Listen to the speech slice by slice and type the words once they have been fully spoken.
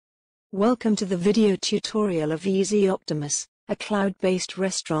Welcome to the video tutorial of eZee Optimus, a cloud-based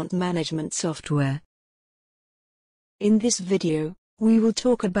restaurant management software. In this video, we will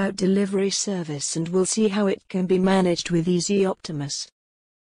talk about delivery service and we'll see how it can be managed with eZee Optimus.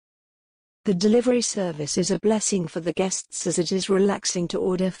 The delivery service is a blessing for the guests as it is relaxing to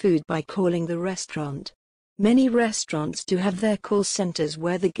order food by calling the restaurant. Many restaurants do have their call centers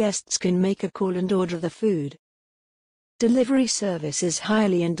where the guests can make a call and order the food. Delivery service is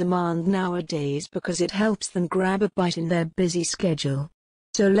highly in demand nowadays because it helps them grab a bite in their busy schedule.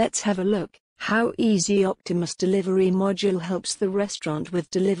 So let's have a look how eZee Optimus delivery module helps the restaurant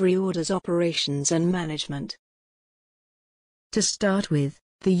with delivery orders operations and management. To start with,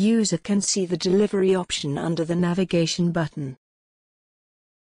 the user can see the delivery option under the navigation button.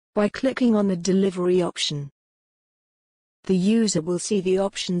 By clicking on the delivery option, the user will see the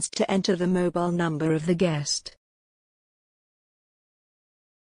options to enter the mobile number of the guest.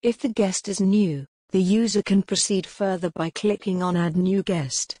 If the guest is new, the user can proceed further by clicking on Add New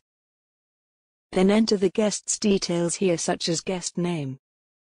Guest. Then enter the guest's details here such as guest name,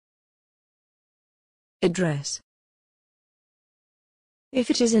 address.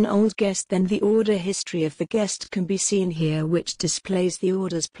 If it is an old guest, then the order history of the guest can be seen here, which displays the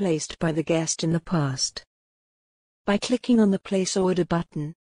orders placed by the guest in the past. By clicking on the Place Order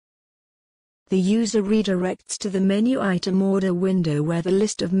button, the user redirects to the menu item order window where the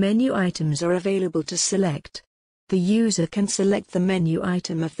list of menu items are available to select. The user can select the menu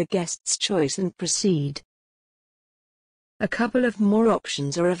item of the guest's choice and proceed. A couple of more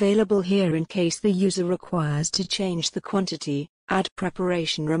options are available here in case the user requires to change the quantity, add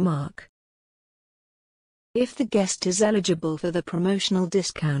preparation remark. If the guest is eligible for the promotional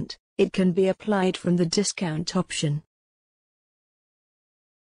discount, it can be applied from the discount option.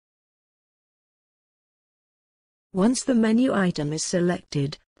 Once the menu item is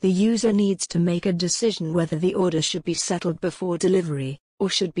selected, the user needs to make a decision whether the order should be settled before delivery, or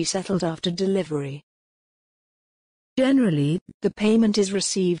should be settled after delivery. Generally, the payment is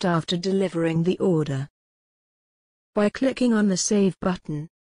received after delivering the order. By clicking on the Save button,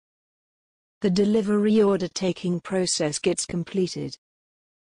 the delivery order taking process gets completed.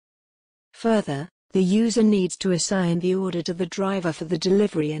 Further, the user needs to assign the order to the driver for the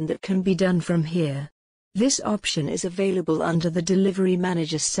delivery, and that can be done from here. This option is available under the Delivery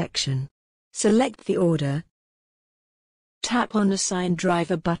Manager section. Select the order, tap on Assign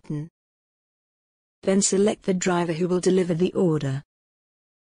Driver button, then select the driver who will deliver the order.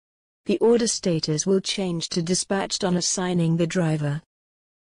 The order status will change to Dispatched on assigning the driver.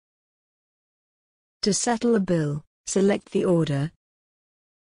 To settle a bill, select the order,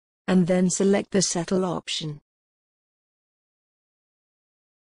 and then select the Settle option.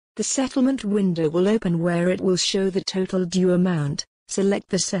 The settlement window will open where it will show the total due amount. Select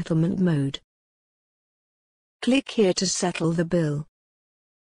the settlement mode. Click here to settle the bill.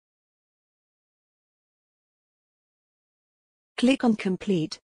 Click on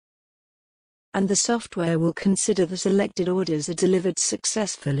Complete, and the software will consider the selected orders are delivered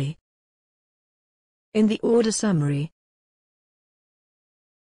successfully. In the order summary,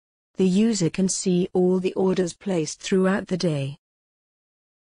 the user can see all the orders placed throughout the day.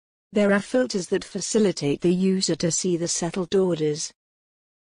 There are filters that facilitate the user to see the settled orders,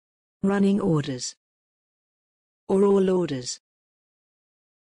 running orders, or all orders.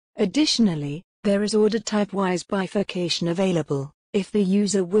 Additionally, there is order type-wise bifurcation available. If the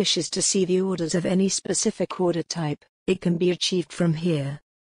user wishes to see the orders of any specific order type, it can be achieved from here.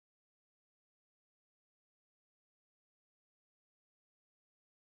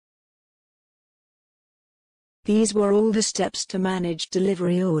 These were all the steps to manage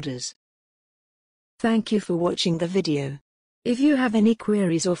delivery orders. Thank you for watching the video. If you have any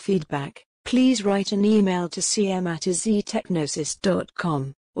queries or feedback, please write an email to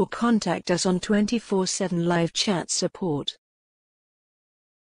cm@ezeetechnosys.com, or contact us on 24/7 live chat support.